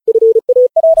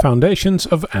Foundations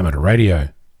of Amateur Radio.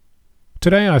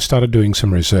 Today I started doing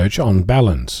some research on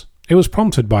balance. It was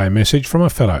prompted by a message from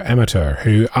a fellow amateur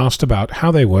who asked about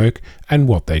how they work and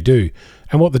what they do,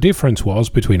 and what the difference was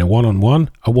between a 1-on-1,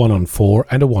 a 1-on-4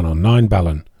 and a 1-on-9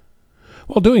 balun.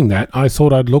 While doing that, I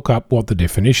thought I'd look up what the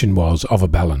definition was of a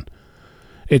balun.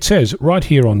 It says right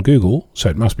here on Google, so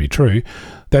it must be true,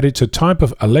 that it's a type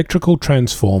of electrical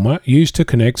transformer used to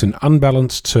connect an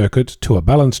unbalanced circuit to a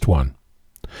balanced one.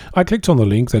 I clicked on the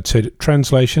link that said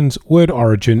Translations, Word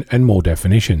Origin and More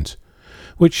Definitions,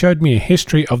 which showed me a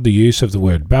history of the use of the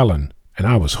word balun, and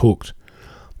I was hooked.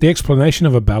 The explanation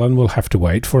of a balun will have to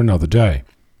wait for another day.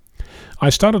 I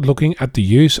started looking at the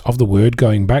use of the word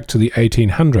going back to the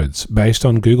 1800s based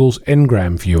on Google's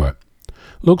Ngram viewer.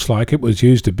 Looks like it was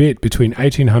used a bit between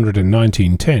 1800 and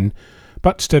 1910,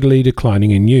 but steadily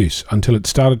declining in use until it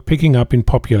started picking up in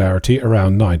popularity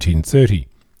around 1930.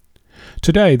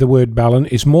 Today the word balun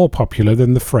is more popular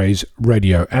than the phrase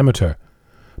radio amateur,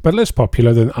 but less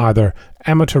popular than either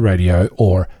amateur radio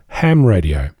or ham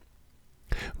radio.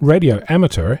 Radio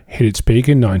amateur hit its peak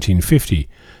in 1950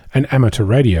 and amateur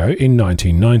radio in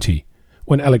 1990,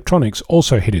 when electronics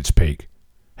also hit its peak.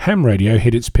 Ham radio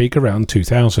hit its peak around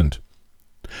 2000.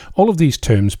 All of these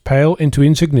terms pale into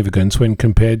insignificance when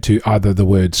compared to either the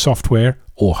word software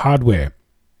or hardware.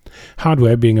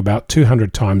 Hardware being about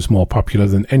 200 times more popular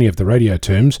than any of the radio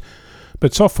terms,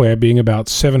 but software being about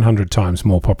 700 times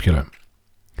more popular.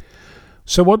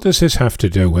 So what does this have to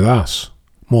do with us?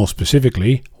 More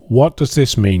specifically, what does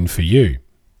this mean for you?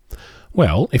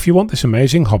 Well, if you want this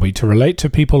amazing hobby to relate to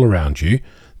people around you,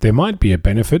 there might be a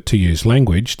benefit to use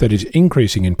language that is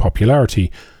increasing in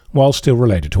popularity while still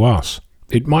related to us.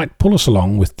 It might pull us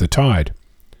along with the tide.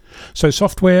 So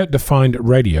software-defined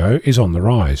radio is on the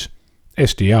rise.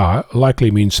 SDR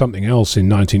likely means something else in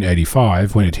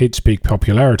 1985 when it hits peak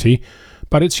popularity,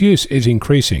 but its use is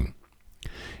increasing.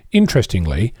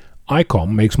 Interestingly, ICOM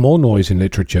makes more noise in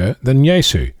literature than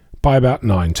Yaesu by about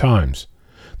 9 times.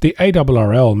 The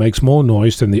ARRL makes more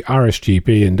noise than the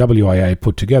RSGB and WIA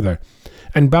put together,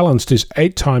 and balanced is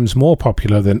 8 times more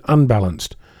popular than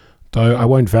unbalanced, though I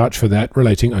won't vouch for that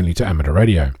relating only to amateur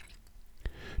radio.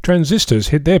 Transistors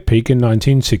hit their peak in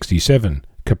 1967.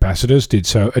 Capacitors did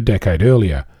so a decade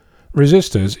earlier.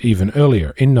 Resistors even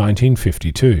earlier, in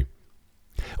 1952.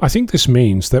 I think this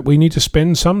means that we need to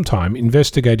spend some time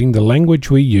investigating the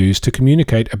language we use to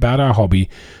communicate about our hobby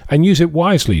and use it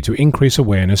wisely to increase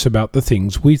awareness about the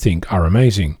things we think are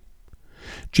amazing.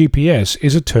 GPS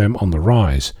is a term on the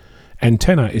rise.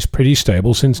 Antenna is pretty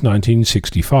stable since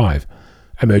 1965.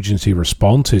 Emergency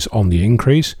response is on the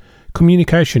increase.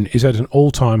 Communication is at an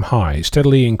all-time high,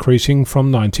 steadily increasing from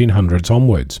 1900s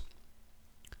onwards.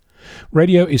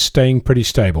 Radio is staying pretty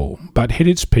stable, but hit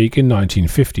its peak in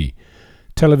 1950.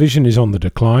 Television is on the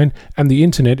decline, and the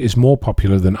internet is more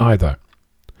popular than either.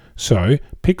 So,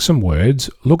 pick some words,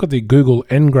 look at the Google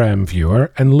Ngram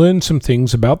viewer, and learn some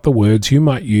things about the words you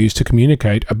might use to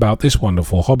communicate about this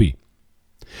wonderful hobby.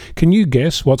 Can you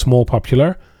guess what's more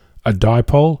popular? A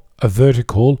dipole, a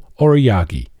vertical, or a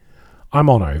Yagi? I'm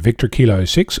Onno, Victor Kilo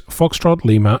 6, Foxtrot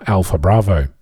Lima Alpha Bravo.